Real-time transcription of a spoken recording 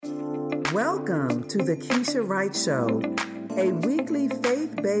Welcome to the Keisha Wright Show, a weekly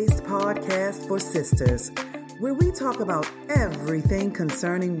faith-based podcast for sisters, where we talk about everything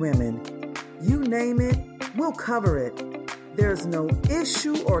concerning women. You name it, we'll cover it. There's no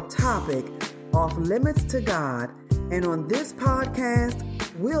issue or topic off limits to God, and on this podcast,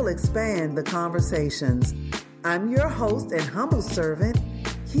 we'll expand the conversations. I'm your host and humble servant,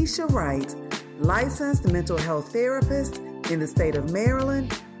 Keisha Wright, licensed mental health therapist in the state of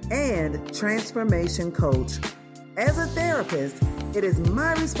Maryland and transformation coach. As a therapist, it is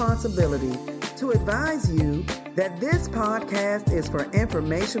my responsibility to advise you that this podcast is for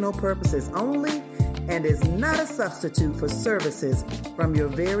informational purposes only and is not a substitute for services from your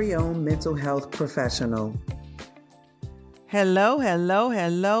very own mental health professional.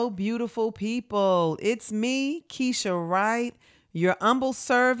 Hello, beautiful people. It's me, Keisha Wright, your humble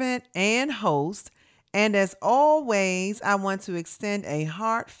servant and host. And as always, I want to extend a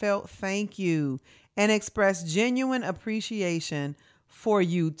heartfelt thank you and express genuine appreciation for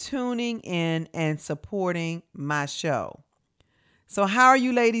you tuning in and supporting my show. So how are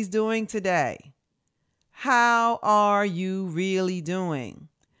you ladies doing today? How are you really doing?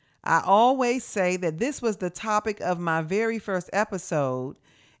 I always say that this was the topic of my very first episode.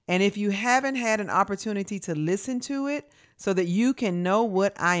 And if you haven't had an opportunity to listen to it so that you can know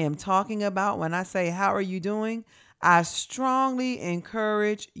what I am talking about when I say, how are you doing? I strongly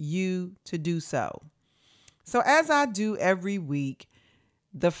encourage you to do so. So as I do every week,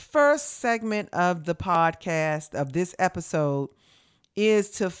 the first segment of the podcast of this episode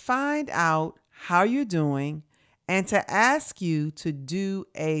is to find out how you're doing and to ask you to do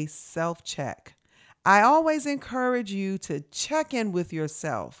a self-check. I always encourage you to check in with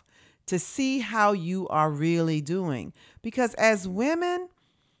yourself to see how you are really doing. Because as women,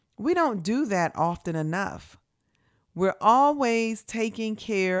 we don't do that often enough. We're always taking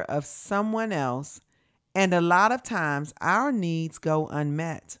care of someone else, and a lot of times our needs go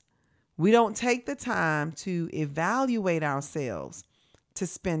unmet. We don't take the time to evaluate ourselves, to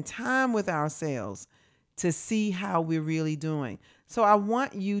spend time with ourselves, to see how we're really doing. So I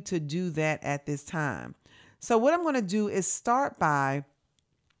want you to do that at this time. So what I'm going to do is start by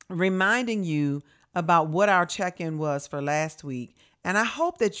reminding you about what our check-in was for last week. And I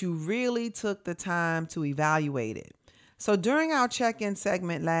hope that you really took the time to evaluate it. So during our check-in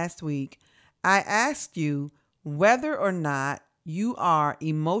segment last week, I asked you whether or not you are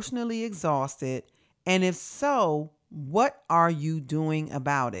emotionally exhausted. And if so, what are you doing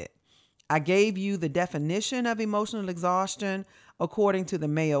about it? I gave you the definition of emotional exhaustion according to the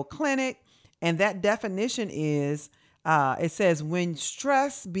Mayo Clinic. And that definition is, it says when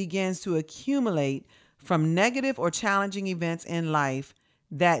stress begins to accumulate from negative or challenging events in life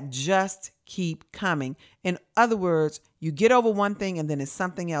that just keep coming. In other words, you get over one thing and then it's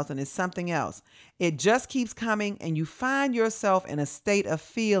something else and it's something else. It just keeps coming and you find yourself in a state of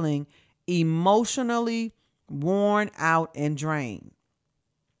feeling emotionally worn out and drained.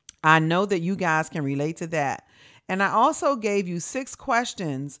 I know that you guys can relate to that. And I also gave you 6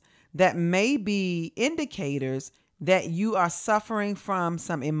 questions that may be indicators that you are suffering from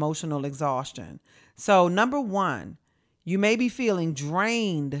some emotional exhaustion. So 1, you may be feeling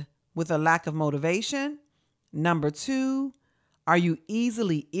drained with a lack of motivation. 2, are you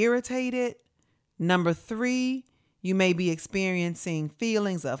easily irritated? 3, you may be experiencing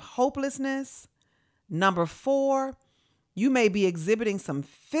feelings of hopelessness. 4, you may be exhibiting some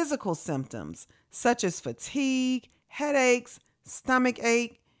physical symptoms such as fatigue, headaches, stomach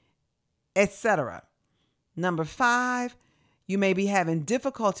ache, etc. 5, you may be having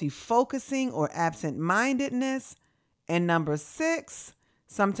difficulty focusing or absent-mindedness. And 6,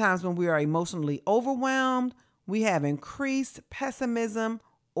 sometimes when we are emotionally overwhelmed, we have increased pessimism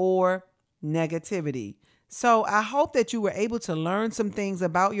or negativity. So I hope that you were able to learn some things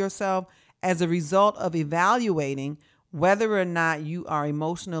about yourself as a result of evaluating whether or not you are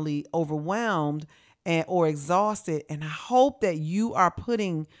emotionally overwhelmed or exhausted. And I hope that you are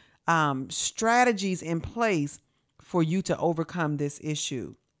putting strategies in place for you to overcome this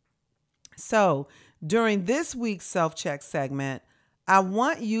issue. So during this week's self-check segment, I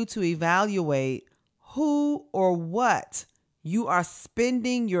want you to evaluate who or what you are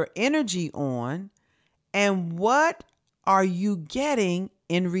spending your energy on and what are you getting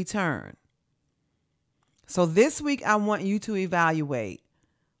in return. So this week, I want you to evaluate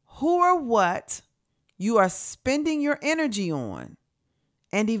who or what you are spending your energy on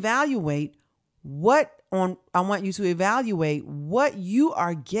and evaluate I want you to evaluate what you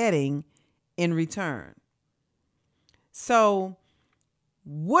are getting in return. So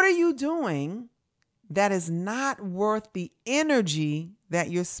what are you doing that is not worth the energy that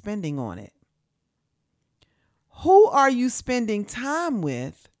you're spending on it? Who are you spending time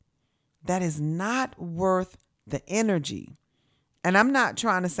with that is not worth the energy? And I'm not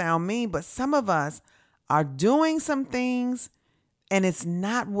trying to sound mean, but some of us are doing some things and it's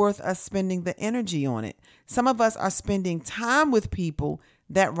not worth us spending the energy on it. Some of us are spending time with people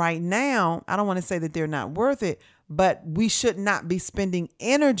that right now, I don't want to say that they're not worth it, but we should not be spending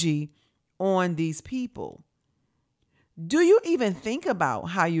energy on these people. Do you even think about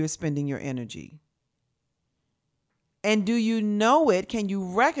how you're spending your energy? And do you know it? Can you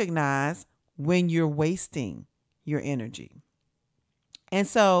recognize when you're wasting your energy? And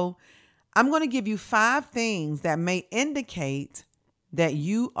so I'm going to give you 5 things that may indicate that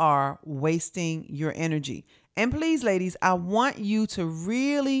you are wasting your energy. And please, ladies, I want you to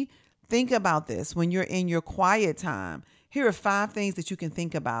really think about this when you're in your quiet time. Here are 5 things that you can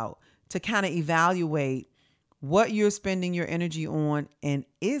think about to kind of evaluate what you're spending your energy on, and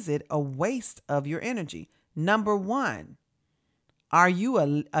is it a waste of your energy? Number 1, are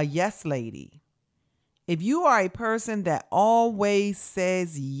you a yes lady? If you are a person that always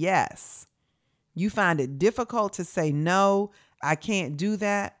says yes, you find it difficult to say no, I can't do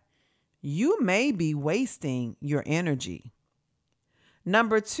that, you may be wasting your energy.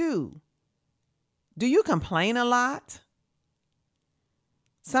 Number 2, do you complain a lot?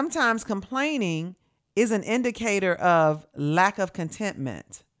 Sometimes complaining is an indicator of lack of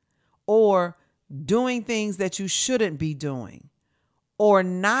contentment, or doing things that you shouldn't be doing, or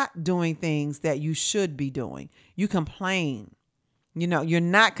not doing things that you should be doing. You complain. You're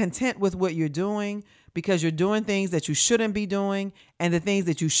not content with what you're doing because you're doing things that you shouldn't be doing, and the things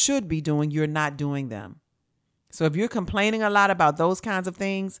that you should be doing, you're not doing them. So if you're complaining a lot about those kinds of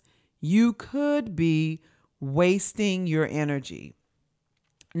things, you could be wasting your energy.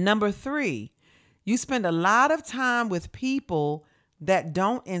 Number 3, you spend a lot of time with people that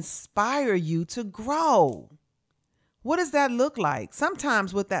don't inspire you to grow. What does that look like?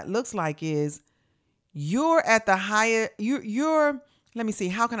 Sometimes what that looks like is you're at the higher, let me see,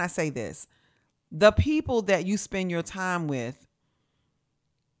 how can I say this? The people that you spend your time with,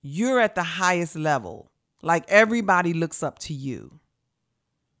 you're at the highest level. Like everybody looks up to you.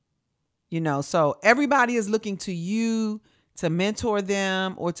 So everybody is looking to you to mentor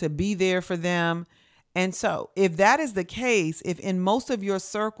them or to be there for them. And so if that is the case, if in most of your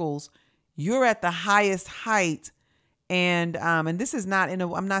circles, you're at the highest height, and this is not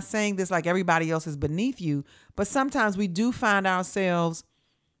I'm not saying this like everybody else is beneath you, but sometimes we do find ourselves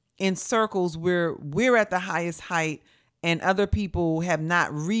in circles where we're at the highest height and other people have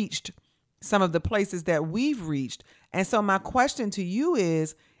not reached some of the places that we've reached. And so my question to you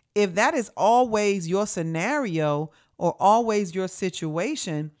is, if that is always your scenario or always your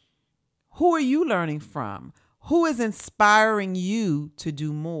situation, who are you learning from? Who is inspiring you to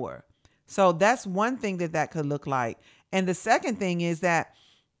do more? So that's one thing that could look like. And the second thing is that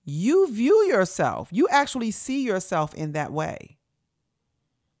you view yourself, you actually see yourself in that way.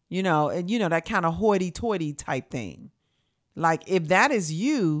 That kind of hoity-toity type thing. Like if that is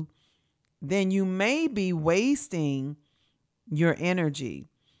you, then you may be wasting your energy.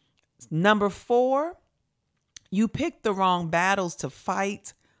 Number 4, you pick the wrong battles to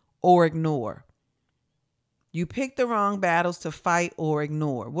fight or ignore. You pick the wrong battles to fight or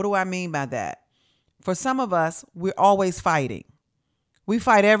ignore. What do I mean by that? For some of us, we're always fighting. We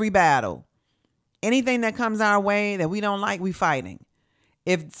fight every battle. Anything that comes our way that we don't like, we fighting.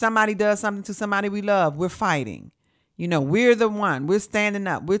 If somebody does something to somebody we love, we're fighting. We're the one. We're standing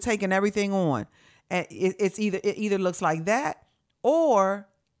up. We're taking everything on. And it either looks like that, or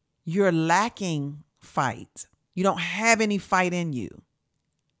you're lacking fight. You don't have any fight in you.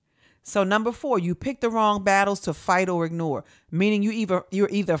 So number 4, you pick the wrong battles to fight or ignore, meaning you're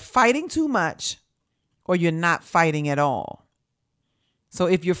either fighting too much or you're not fighting at all. So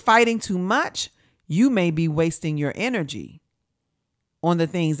if you're fighting too much, you may be wasting your energy on the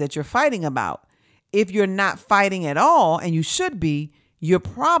things that you're fighting about. If you're not fighting at all, and you should be, you're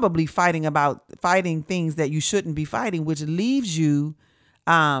probably fighting things that you shouldn't be fighting, which leaves you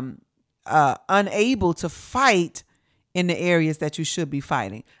unable to fight in the areas that you should be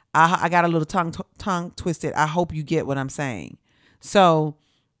fighting. I got a little tongue twisted. I hope you get what I'm saying. So,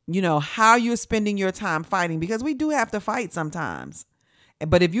 how you're spending your time fighting, because we do have to fight sometimes.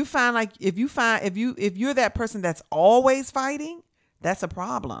 But if you're that person that's always fighting, that's a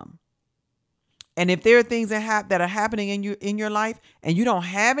problem. And if there are things that are happening in your life and you don't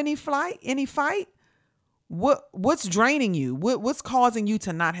have any fight, what's draining you? What's causing you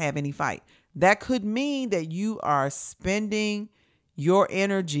to not have any fight? That could mean that you are spending your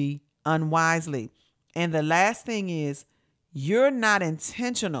energy unwisely. And the last thing is, you're not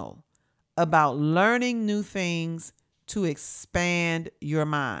intentional about learning new things to expand your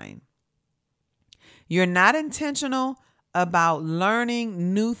mind. You're not intentional about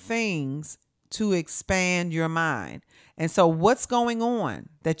learning new things to expand your mind. And so what's going on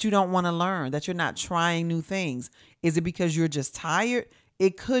that you don't want to learn, that you're not trying new things? Is it because you're just tired?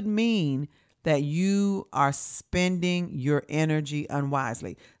 It could mean that you are spending your energy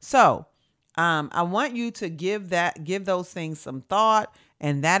unwisely. So I want you to give those things some thought,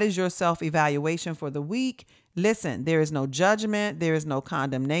 and that is your self-evaluation for the week. Listen, there is no judgment. There is no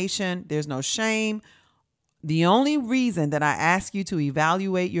condemnation. There's no shame. The only reason that I ask you to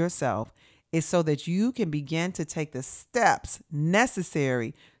evaluate yourself is so that you can begin to take the steps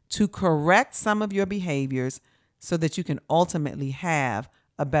necessary to correct some of your behaviors so that you can ultimately have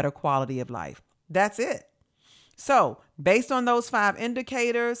a better quality of life. That's it. So, based on those 5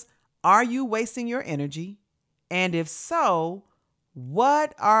 indicators, are you wasting your energy? And if so,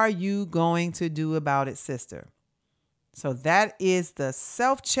 what are you going to do about it, sister? So that is the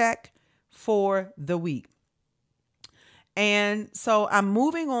self-check for the week. And so I'm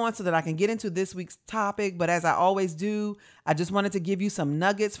moving on so that I can get into this week's topic. But as I always do, I just wanted to give you some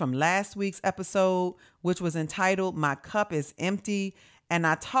nuggets from last week's episode, which was entitled "My Cup is Empty." And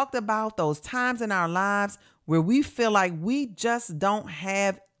I talked about those times in our lives where we feel like we just don't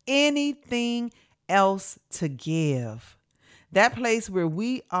have anything else to give. That place where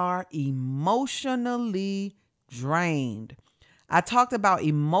we are emotionally drained. I talked about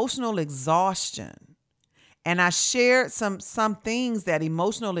emotional exhaustion. And I shared some things that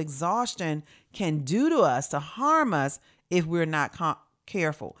emotional exhaustion can do to us, to harm us if we're not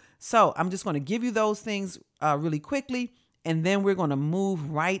careful. So I'm just going to give you those things really quickly, and then we're going to move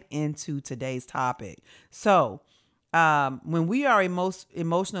right into today's topic. So when we are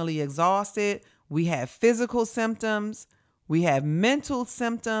emotionally exhausted, we have physical symptoms, we have mental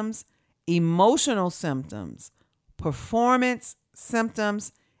symptoms, emotional symptoms, performance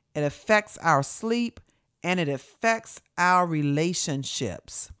symptoms. It affects our sleep, and it affects our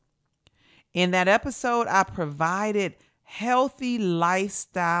relationships. In that episode, I provided healthy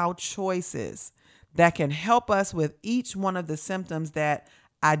lifestyle choices that can help us with each one of the symptoms that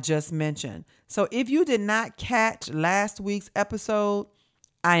I just mentioned. So if you did not catch last week's episode,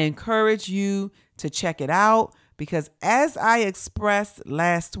 I encourage you to check it out, because as I expressed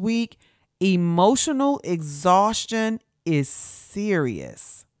last week, emotional exhaustion is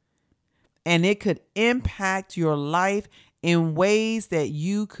serious. And it could impact your life in ways that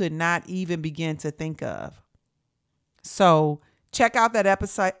you could not even begin to think of. So check out that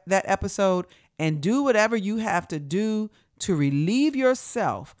episode and do whatever you have to do to relieve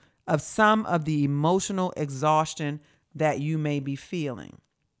yourself of some of the emotional exhaustion that you may be feeling.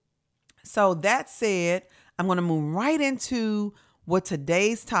 So that said, I'm going to move right into what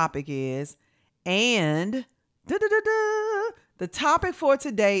today's topic is. And the topic for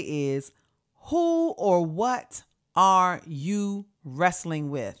today is, who or what are you wrestling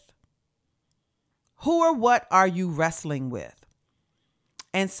with? Who or what are you wrestling with?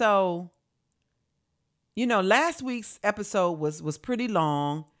 And so, last week's episode was pretty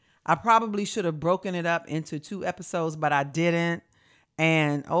long. I probably should have broken it up into 2 episodes, but I didn't.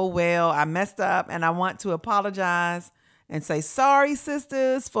 And oh well, I messed up, and I want to apologize and say sorry,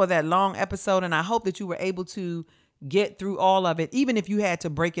 sisters, for that long episode. And I hope that you were able to get through all of it, even if you had to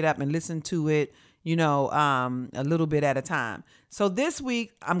break it up and listen to it, a little bit at a time. So this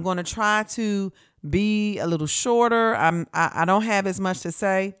week, I'm going to try to be a little shorter. I don't have as much to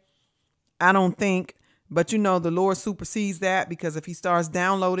say, I don't think, but the Lord supersedes that, because if he starts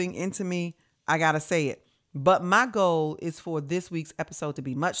downloading into me, I got to say it. But my goal is for this week's episode to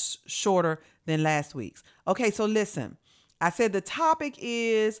be much shorter than last week's. Okay, so listen, I said the topic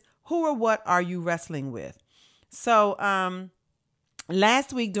is, who or what are you wrestling with? So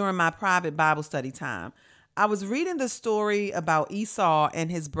last week during my private Bible study time, I was reading the story about Esau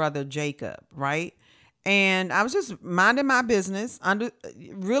and his brother Jacob, right? And I was just minding my business,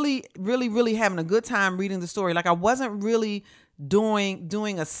 really having a good time reading the story. Like I wasn't really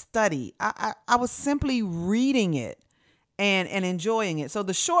doing a study. I was simply reading it and enjoying it. So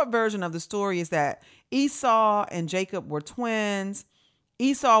the short version of the story is that Esau and Jacob were twins.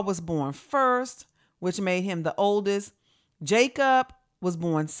 Esau was born first, which made him the oldest. Jacob was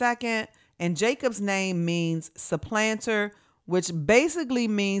born second, and Jacob's name means supplanter, which basically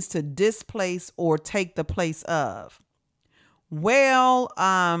means to displace or take the place of. Well,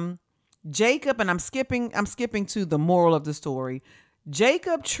 Jacob, and I'm skipping to the moral of the story.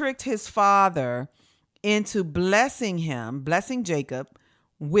 Jacob tricked his father into blessing Jacob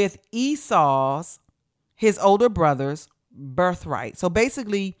with Esau's, his older brother's, birthright. So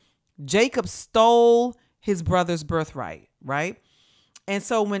basically, Jacob stole his brother's birthright, right? And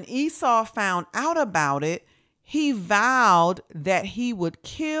so when Esau found out about it, he vowed that he would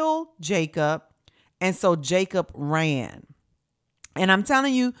kill Jacob. And so Jacob ran. And I'm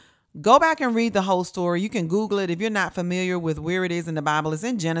telling you, go back and read the whole story. You can Google it if you're not familiar with where it is in the Bible. It's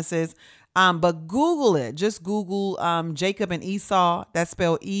in Genesis. But Google it. Just Google Jacob and Esau. That's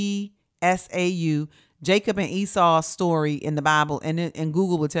spelled Esau. Jacob and Esau's story in the Bible. And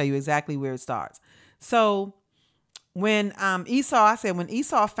Google will tell you exactly where it starts. So when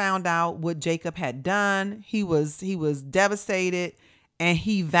Esau found out what Jacob had done, he was devastated, and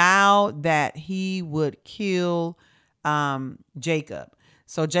he vowed that he would kill Jacob.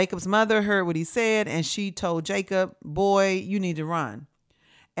 So Jacob's mother heard what he said, and she told Jacob, boy, you need to run.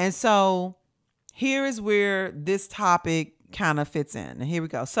 And so here is where this topic kind of fits in. And here we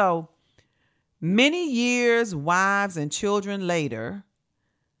go. So many years, wives and children later,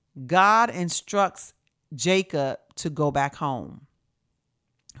 God instructs Jacob to go back home,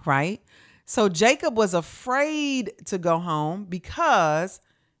 right? So Jacob was afraid to go home because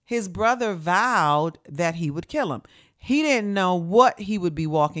his brother vowed that he would kill him. He didn't know what he would be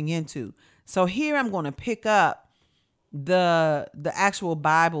walking into. So here I'm going to pick up the actual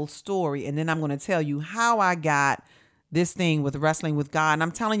Bible story, and then I'm going to tell you how I got this thing with wrestling with God. And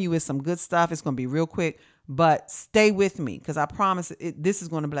I'm telling you, it's some good stuff. It's going to be real quick, but stay with me because I promise this is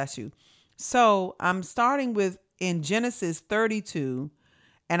going to bless you. So I'm starting with in Genesis 32,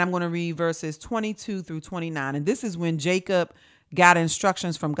 and I'm going to read verses 22 through 29. And this is when Jacob got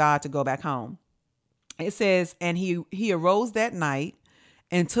instructions from God to go back home. It says, and he arose that night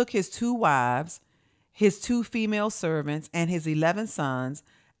and took his 2 wives, his 2 female servants, and his 11 sons,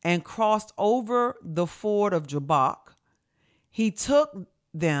 and crossed over the ford of Jabbok. He took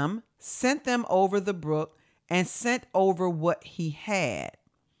them, sent them over the brook, and sent over what he had.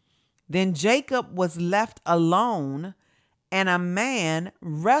 Then Jacob was left alone, and a man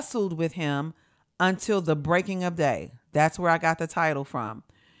wrestled with him until the breaking of day. That's where I got the title from.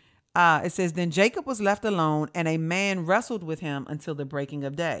 It says, then Jacob was left alone, and a man wrestled with him until the breaking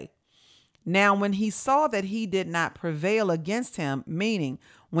of day. Now, when he saw that he did not prevail against him, meaning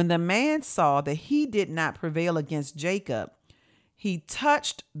when the man saw that he did not prevail against Jacob, he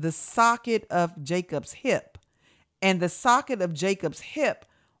touched the socket of Jacob's hip, and the socket of Jacob's hip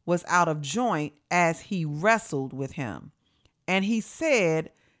was out of joint as he wrestled with him. And he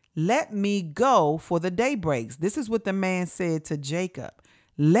said, let me go, for the day breaks. This is what the man said to Jacob.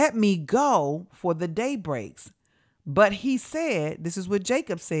 Let me go, for the day breaks. But he said, this is what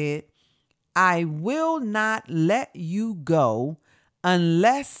Jacob said, I will not let you go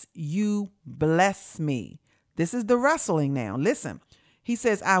unless you bless me. This is the wrestling now. Listen, he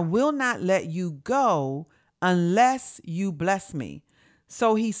says, I will not let you go unless you bless me.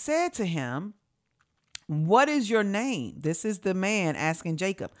 So he said to him, what is your name? This is the man asking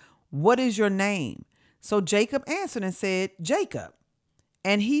Jacob, what is your name? So Jacob answered and said, Jacob.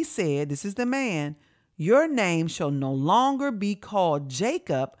 And he said, this is the man, your name shall no longer be called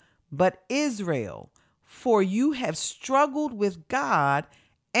Jacob, but Israel, for you have struggled with God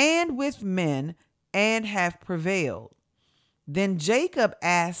and with men and have prevailed. Then Jacob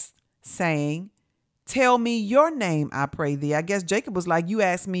asked, saying, tell me your name, I pray thee. I guess Jacob was like, you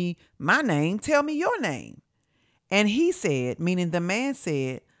asked me my name, tell me your name. And he said, meaning the man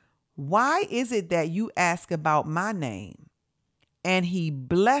said, why is it that you ask about my name? And he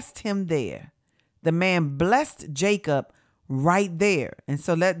blessed him there. The man blessed Jacob right there. And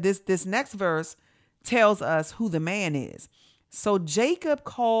so this next verse tells us who the man is. So Jacob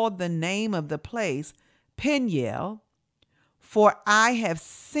called the name of the place Peniel, for I have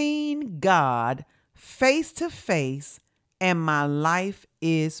seen God face to face, and my life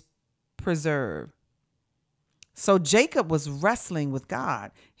is preserved. So Jacob was wrestling with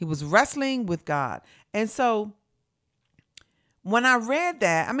God. He was wrestling with God. And so when I read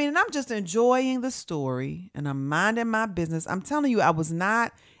that, I mean, and I'm just enjoying the story and I'm minding my business. I'm telling you, I was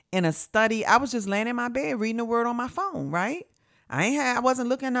not in a study. I was just laying in my bed reading the word on my phone, right? I wasn't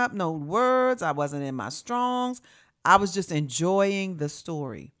looking up no words. I wasn't in my Strongs. I was just enjoying the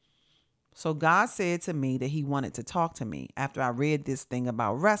story. So God said to me that he wanted to talk to me after I read this thing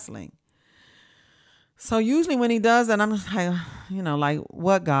about wrestling. So usually when he does that, I'm just like, like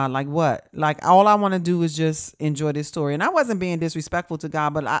what, God, like what? Like all I want to do is just enjoy this story. And I wasn't being disrespectful to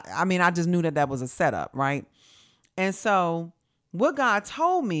God, but I just knew that was a setup, right? And so what God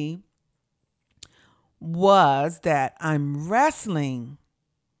told me was that I'm wrestling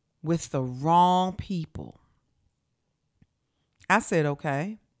with the wrong people. I said,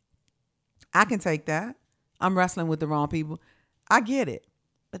 okay, I can take that. I'm wrestling with the wrong people. I get it.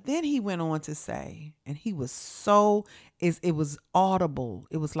 But then he went on to say, and he was it was audible.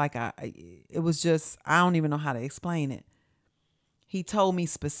 It was like it was just, I don't even know how to explain it. He told me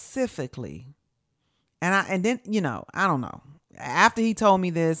specifically, and then, I don't know. After he told me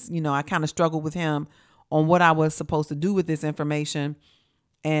this, I kind of struggled with him on what I was supposed to do with this information.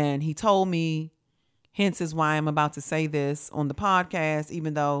 And he told me, hence is why I'm about to say this on the podcast,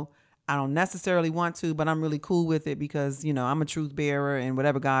 even though I don't necessarily want to, but I'm really cool with it because, I'm a truth bearer, and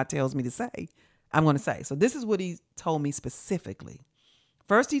whatever God tells me to say, I'm going to say. So this is what he told me specifically.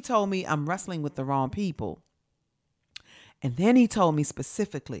 First, he told me I'm wrestling with the wrong people. And then he told me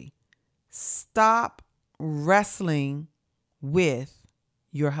specifically, stop wrestling with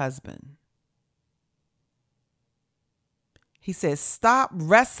your husband. He says, stop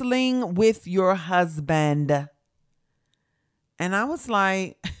wrestling with your husband. And I was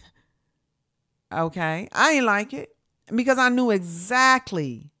like, okay, I ain't like it, because I knew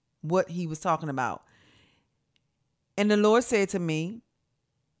exactly what he was talking about. And the Lord said to me,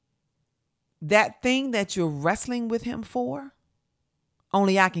 that thing that you're wrestling with him for,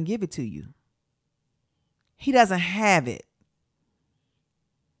 only I can give it to you. He doesn't have it.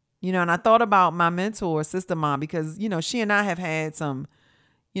 And I thought about my mentor, Sister Mom, because, she and I have had some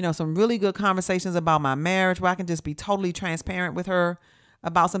really good conversations about my marriage where I can just be totally transparent with her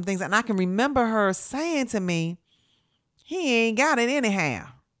about some things. And I can remember her saying to me, he ain't got it anyhow.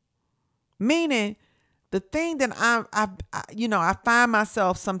 Meaning the thing that I find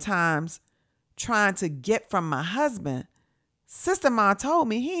myself sometimes trying to get from my husband, Sister Ma told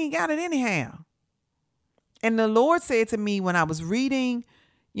me he ain't got it anyhow. And the Lord said to me when I was reading,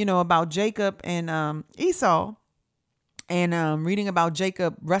 about Jacob and Esau, and reading about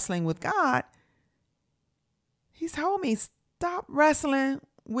Jacob wrestling with God, he told me, stop wrestling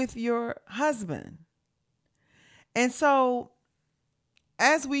with your husband. And so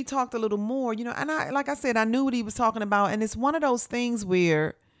as we talked a little more, and like I said, I knew what he was talking about. And it's one of those things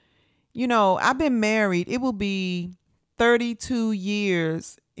where, I've been married. It will be 32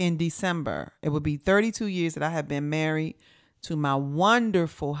 years in December. It will be 32 years that I have been married to my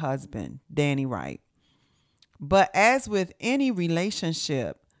wonderful husband, Danny Wright. But as with any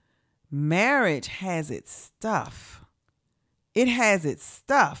relationship, marriage has its stuff. It has its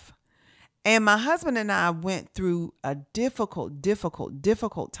stuff. And my husband and I went through a difficult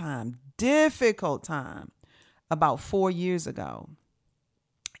time about 4 years ago.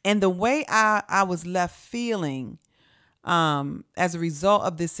 And the way I was left feeling as a result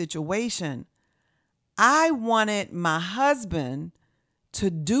of this situation, I wanted my husband to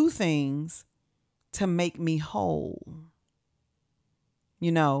do things to make me whole.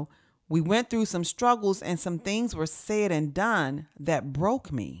 We went through some struggles and some things were said and done that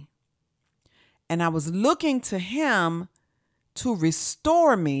broke me. And I was looking to him to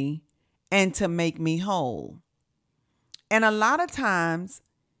restore me and to make me whole. And a lot of times,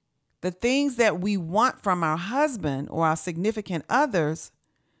 the things that we want from our husband or our significant others,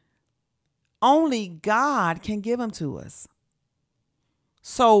 only God can give them to us.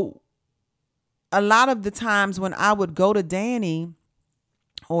 So a lot of the times when I would go to Danny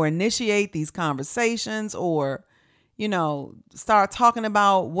or initiate these conversations or, start talking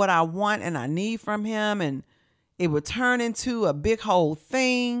about what I want and I need from him, and it would turn into a big whole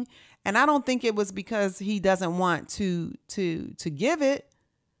thing. And I don't think it was because he doesn't want to give it,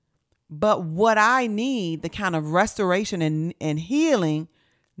 but what I need, the kind of restoration and healing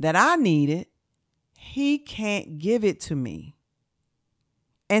that I needed, he can't give it to me.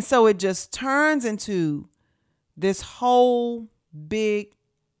 And so it just turns into this whole big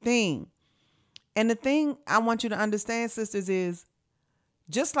thing. And the thing I want you to understand, sisters, is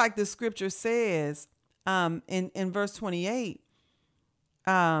just like the scripture says in verse 28,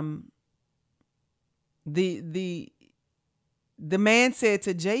 the man said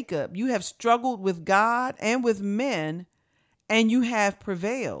to Jacob, you have struggled with God and with men, and you have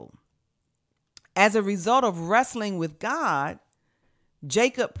prevailed. As a result of wrestling with God,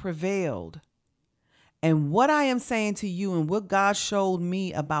 Jacob prevailed. And what I am saying to you and what God showed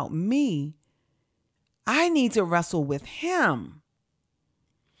me about me, I need to wrestle with him.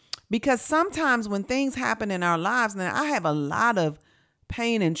 Because sometimes when things happen in our lives, now I have a lot of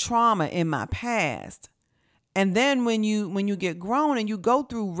pain and trauma in my past. And then when you get grown and you go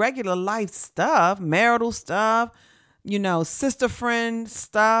through regular life stuff, marital stuff, sister friend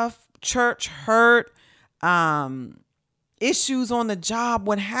stuff, church hurt, issues on the job,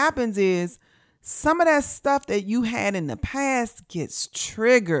 what happens is some of that stuff that you had in the past gets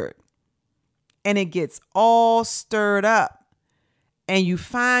triggered and it gets all stirred up, and you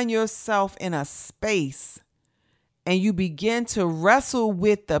find yourself in a space and you begin to wrestle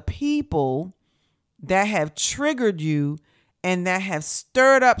with the people that have triggered you and that have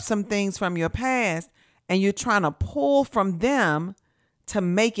stirred up some things from your past, and you're trying to pull from them to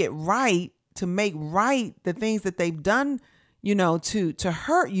make it right, to make right the things that they've done, to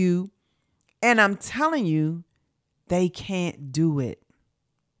hurt you. And I'm telling you, they can't do it.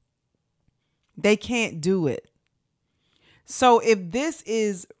 They can't do it. So if this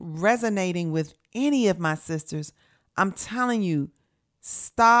is resonating with any of my sisters, I'm telling you,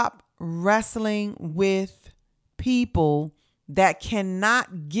 stop wrestling with people that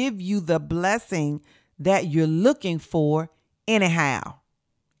cannot give you the blessing that you're looking for anyhow.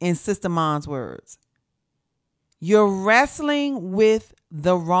 In Sister Mon's words, you're wrestling with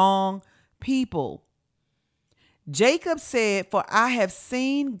the wrong people. Jacob said, "For I have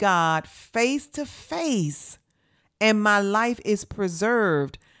seen God face to face, and my life is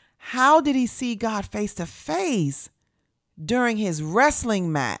preserved." How did he see God face to face? During his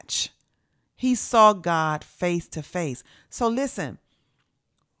wrestling match, he saw God face to face. So listen,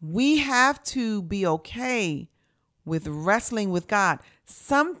 we have to be okay with wrestling with God.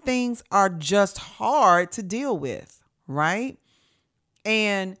 Some things are just hard to deal with, right?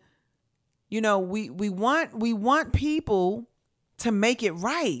 And we want people to make it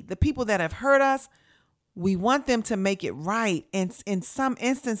right. The people that have hurt us, we want them to make it right. And in some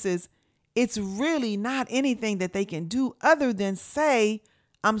instances, it's really not anything that they can do other than say,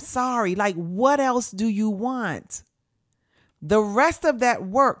 "I'm sorry." Like, what else do you want? The rest of that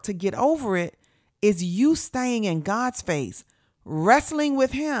work to get over it is you staying in God's face, wrestling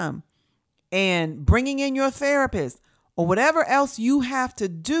with him, and bringing in your therapist or whatever else you have to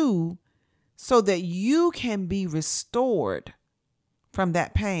do so that you can be restored from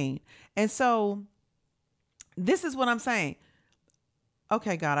that pain. And so this is what I'm saying.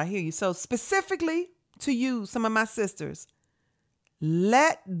 Okay, God, I hear you. So specifically to you, some of my sisters,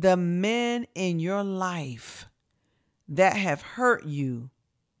 let the men in your life that have hurt you,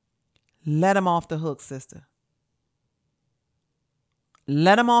 let them off the hook, sister.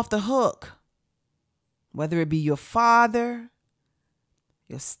 Let them off the hook. Whether it be your father,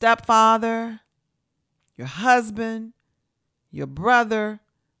 your stepfather, your husband, your brother,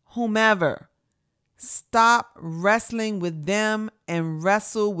 whomever. Stop wrestling with them and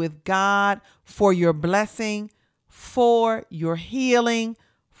wrestle with God for your blessing, for your healing,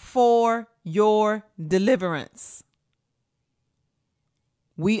 for your deliverance.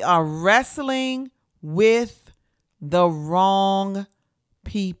 We are wrestling with the wrong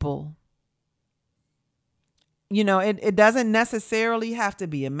people. It doesn't necessarily have to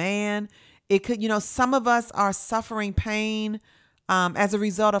be a man. It could, some of us are suffering pain as a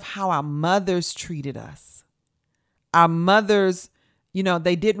result of how our mothers treated us. Our mothers,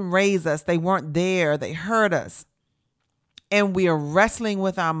 they didn't raise us. They weren't there. They hurt us. And we are wrestling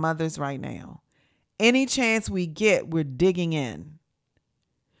with our mothers right now. Any chance we get, we're digging in.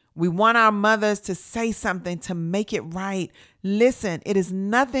 We want our mothers to say something to make it right. Listen, it is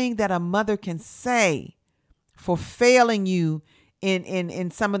nothing that a mother can say for failing you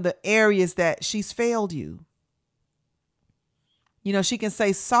in some of the areas that she's failed you. She can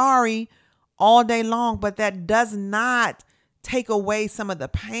say sorry all day long, but that does not take away some of the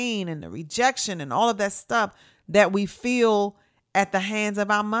pain and the rejection and all of that stuff that we feel at the hands of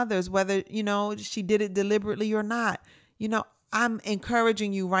our mothers, whether, she did it deliberately or not. I'm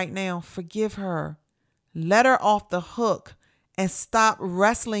encouraging you right now, forgive her. Let her off the hook and stop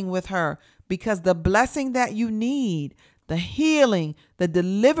wrestling with her, because the blessing that you need, the healing, the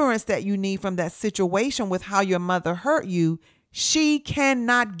deliverance that you need from that situation with how your mother hurt you, she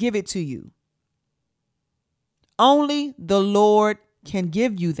cannot give it to you. Only the Lord can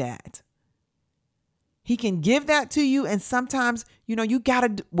give you that. He can give that to you. And sometimes, you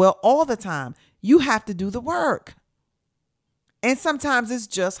got to, all the time, you have to do the work. And sometimes it's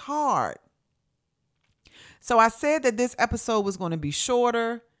just hard. So I said that this episode was going to be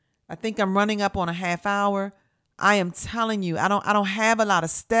shorter. I think I'm running up on a half hour. I am telling you, I don't have a lot of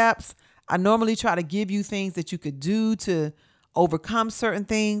steps. I normally try to give you things that you could do to overcome certain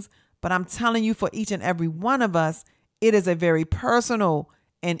things. But I'm telling you, for each and every one of us, it is a very personal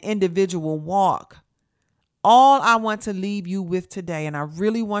and individual walk. All I want to leave you with today, and I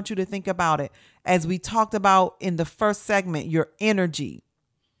really want you to think about it, as we talked about in the first segment, your energy.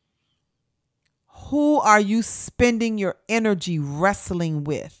 Who are you spending your energy wrestling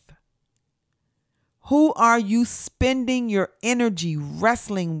with? Who are you spending your energy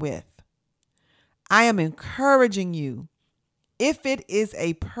wrestling with? I am encouraging you, if it is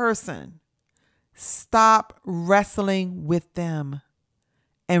a person, stop wrestling with them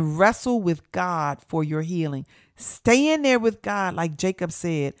and wrestle with God for your healing. Stay in there with God, like Jacob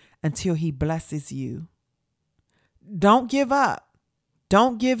said, until he blesses you. Don't give up.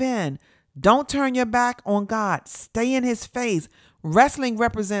 Don't give in. Don't turn your back on God. Stay in his face. Wrestling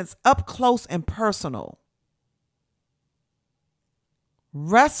represents up close and personal.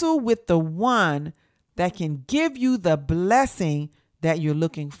 Wrestle with the one that can give you the blessing that you're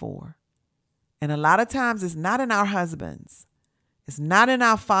looking for. And a lot of times it's not in our husbands. It's not in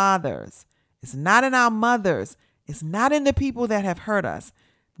our fathers. It's not in our mothers. It's not in the people that have hurt us.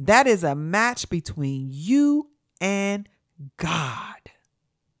 That is a match between you and God.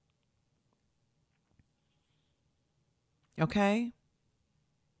 Okay?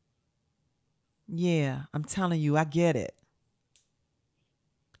 Yeah, I'm telling you, I get it.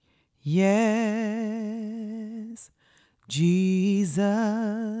 Yes,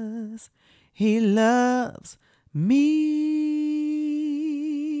 Jesus, he loves me.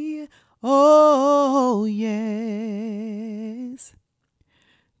 Oh, yes,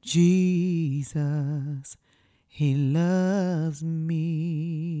 Jesus, he loves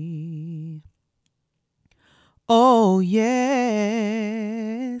me. Oh,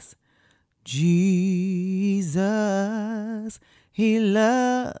 yes, Jesus, he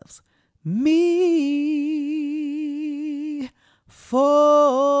loves me.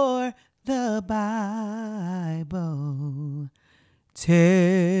 For the Bible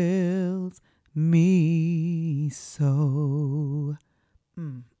tells me so.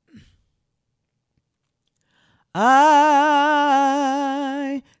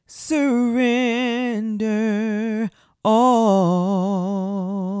 I surrender all.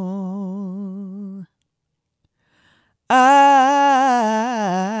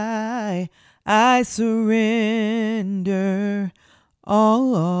 I surrender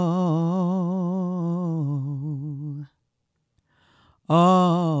all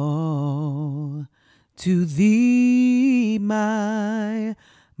to thee, my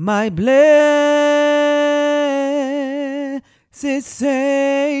blessed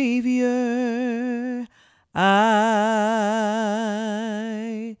Savior. I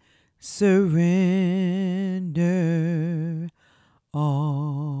surrender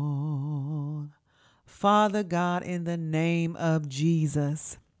all. Father God, in the name of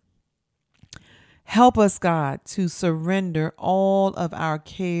Jesus, help us, God, to surrender all of our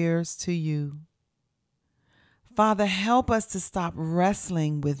cares to you. Father, help us to stop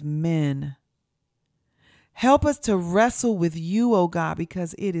wrestling with men. Help us to wrestle with you, oh God,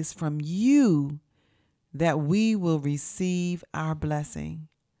 because it is from you that we will receive our blessing.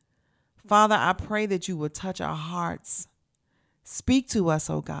 Father, I pray that you will touch our hearts. Speak to us,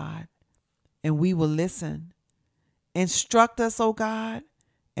 oh God, and we will listen. Instruct us, oh God,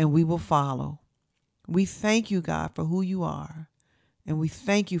 and we will follow. We thank you, God, for who you are, and we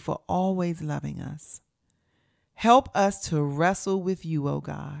thank you for always loving us. Help us to wrestle with you, oh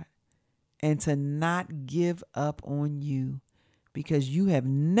God, and to not give up on you, because you have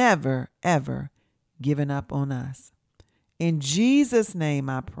never, ever given up on us. In Jesus' name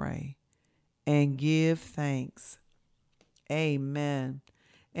I pray and give thanks. Amen.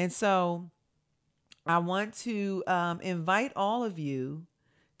 And so I want to invite all of you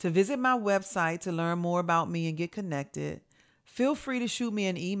to visit my website to learn more about me and get connected. Feel free to shoot me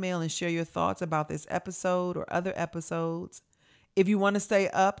an email and share your thoughts about this episode or other episodes. If you want to stay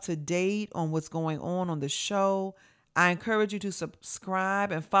up to date on what's going on the show, I encourage you to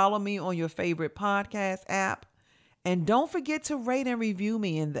subscribe and follow me on your favorite podcast app. And don't forget to rate and review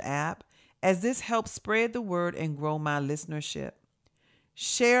me in the app, as this helps spread the word and grow my listenership.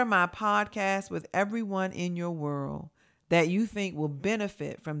 Share my podcast with everyone in your world that you think will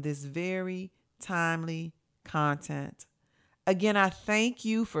benefit from this very timely content. Again, I thank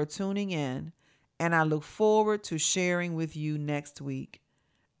you for tuning in, and I look forward to sharing with you next week.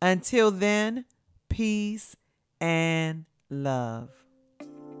 Until then, peace and love.